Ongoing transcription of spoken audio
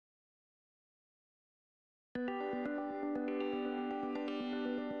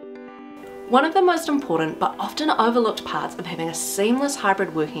One of the most important but often overlooked parts of having a seamless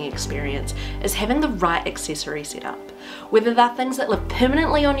hybrid working experience is having the right accessory setup. Whether they're things that live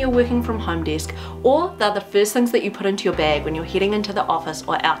permanently on your working from home desk, or they're the first things that you put into your bag when you're heading into the office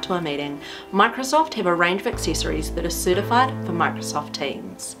or out to a meeting, Microsoft have a range of accessories that are certified for Microsoft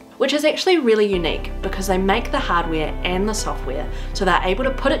Teams. Which is actually really unique because they make the hardware and the software so they're able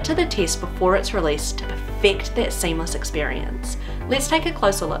to put it to the test before it's released to perfect that seamless experience. Let's take a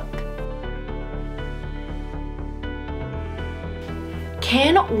closer look.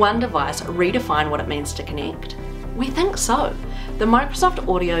 Can one device redefine what it means to connect? We think so. The Microsoft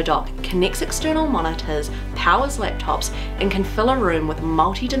Audio Dock connects external monitors, powers laptops, and can fill a room with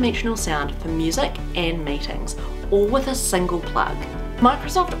multi-dimensional sound for music and meetings, all with a single plug.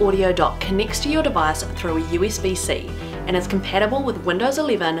 Microsoft Audio Dock connects to your device through a USB-C and is compatible with Windows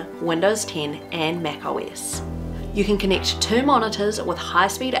 11, Windows 10, and macOS. You can connect two monitors with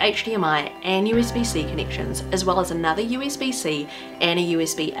high-speed HDMI and USB-C connections, as well as another USB-C and a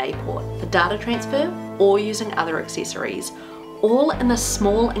USB-A port for data transfer or using other accessories, all in this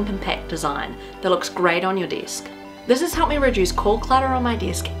small and compact design that looks great on your desk. This has helped me reduce call clutter on my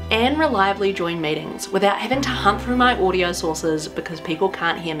desk and reliably join meetings without having to hunt through my audio sources because people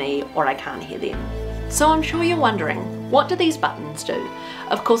can't hear me or I can't hear them. So I'm sure you're wondering, what do these buttons do?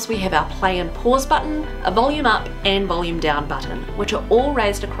 Of course, we have our play and pause button, a volume up and volume down button, which are all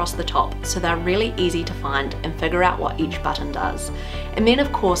raised across the top, so they're really easy to find and figure out what each button does. And then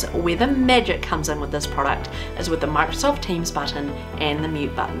of course, where the magic comes in with this product is with the Microsoft Teams button and the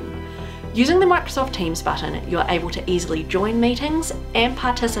mute button. Using the Microsoft Teams button, you're able to easily join meetings and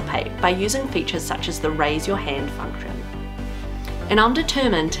participate by using features such as the raise your hand function. And I'm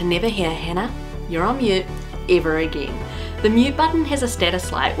determined to never hear "Hannah, you're on mute" ever again. The mute button has a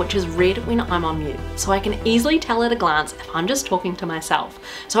status light which is red when I'm on mute, so I can easily tell at a glance if I'm just talking to myself,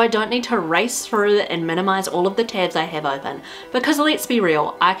 so I don't need to race through and minimize all of the tabs I have open, because let's be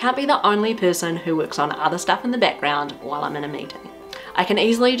real, I can't be the only person who works on other stuff in the background while I'm in a meeting. I can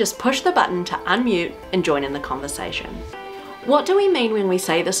easily just push the button to unmute and join in the conversation. What do we mean when we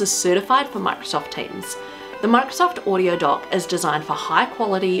say this is certified for Microsoft Teams? The Microsoft Audio Dock is designed for high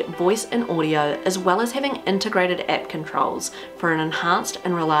quality voice and audio, as well as having integrated app controls for an enhanced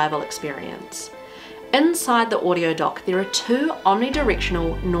and reliable experience. Inside the Audio Dock, there are two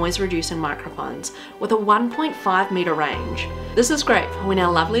omnidirectional noise reducing microphones with a 1.5 meter range. This is great for when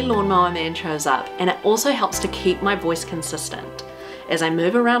our lovely lawnmower man shows up, and it also helps to keep my voice consistent as I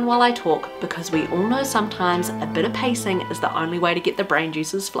move around while I talk, because we all know sometimes a bit of pacing is the only way to get the brain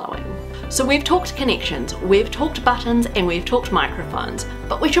juices flowing. So we've talked connections, we've talked buttons, and we've talked microphones,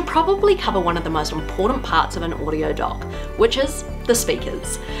 but we should probably cover one of the most important parts of an audio dock, which is the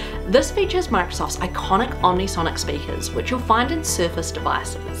speakers. This features Microsoft's iconic Omnisonic speakers, which you'll find in Surface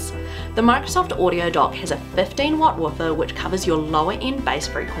devices. The Microsoft Audio Dock has a 15-watt woofer which covers your lower end bass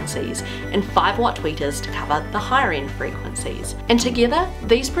frequencies and 5-watt tweeters to cover the higher end frequencies. And together,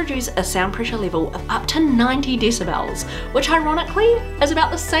 these produce a sound pressure level of up to 90 decibels, which ironically is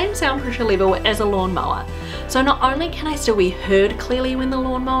about the same sound pressure level as a lawnmower. So not only can I still be heard clearly when the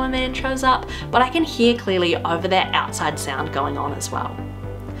lawnmower man shows up, but I can hear clearly over that outside sound going on as well.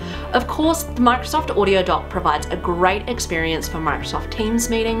 Of course, the Microsoft Audio Dock provides a great experience for Microsoft Teams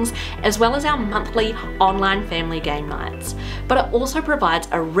meetings, as well as our monthly online family game nights, but it also provides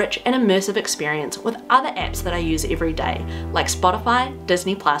a rich and immersive experience with other apps that I use every day, like Spotify,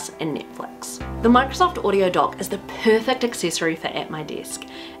 Disney+, and Netflix. The Microsoft Audio Dock is the perfect accessory for at my desk.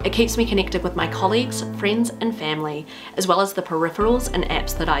 It keeps me connected with my colleagues, friends, and family, as well as the peripherals and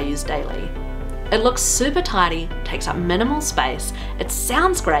apps that I use daily. It looks super tidy, takes up minimal space, it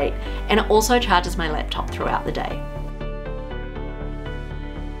sounds great, and it also charges my laptop throughout the day.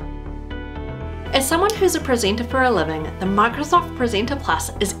 As someone who's a presenter for a living, the Microsoft Presenter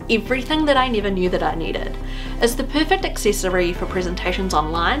Plus is everything that I never knew that I needed. It's the perfect accessory for presentations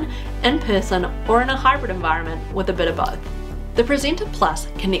online, in person, or in a hybrid environment with a bit of both. The Presenter Plus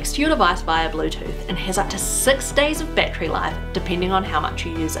connects to your device via Bluetooth and has up to 6 days of battery life depending on how much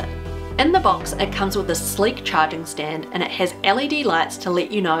you use it. In the box, it comes with a sleek charging stand and it has LED lights to let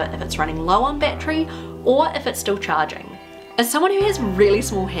you know if it's running low on battery or if it's still charging. As someone who has really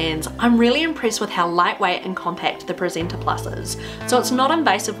small hands, I'm really impressed with how lightweight and compact the Presenter Plus is, so it's not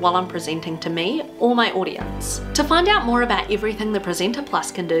invasive while I'm presenting to me or my audience. To find out more about everything the Presenter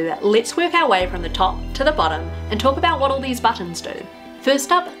Plus can do, let's work our way from the top to the bottom and talk about what all these buttons do.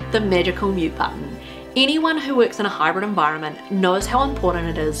 First up, the magical mute button. Anyone who works in a hybrid environment knows how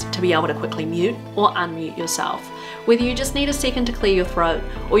important it is to be able to quickly mute or unmute yourself, Whether you just need a second to clear your throat,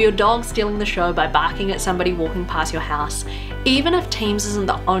 or your dog stealing the show by barking at somebody walking past your house, even if Teams isn't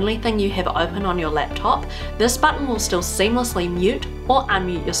the only thing you have open on your laptop, this button will still seamlessly mute or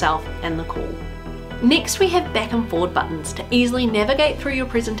unmute yourself in the call. Next, we have back and forward buttons to easily navigate through your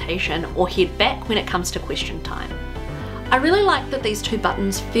presentation or head back when it comes to question time. I really like that these two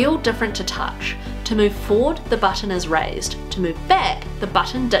buttons feel different to touch. To move forward, the button is raised. To move back, the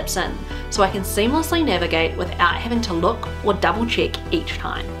button dips in, so I can seamlessly navigate without having to look or double check each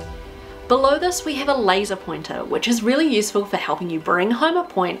time. Below this, we have a laser pointer, which is really useful for helping you bring home a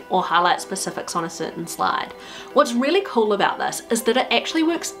point or highlight specifics on a certain slide. What's really cool about this is that it actually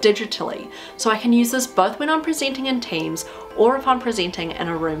works digitally, so I can use this both when I'm presenting in Teams or if I'm presenting in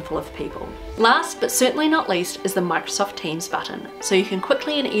a room full of people. Last but certainly not least is the Microsoft Teams button, so you can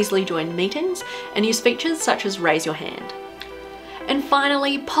quickly and easily join meetings and use features such as raise your hand. And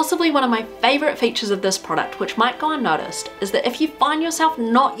finally, possibly one of my favourite features of this product, which might go unnoticed, is that if you find yourself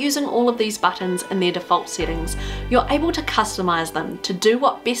not using all of these buttons in their default settings, you're able to customise them to do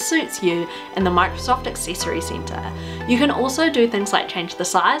what best suits you in the Microsoft Accessory Centre. You can also do things like change the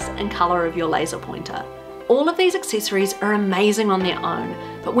size and colour of your laser pointer. All of these accessories are amazing on their own,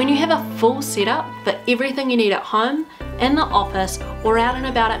 but when you have a full setup for everything you need at home, in the office, or out and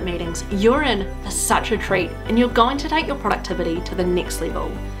about at meetings, you're in for such a treat and you're going to take your productivity to the next level.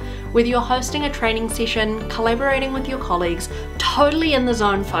 Whether you're hosting a training session, collaborating with your colleagues, totally in the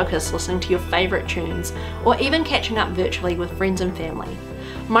zone focus listening to your favourite tunes, or even catching up virtually with friends and family,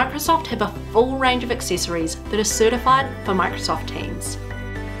 Microsoft have a full range of accessories that are certified for Microsoft Teams.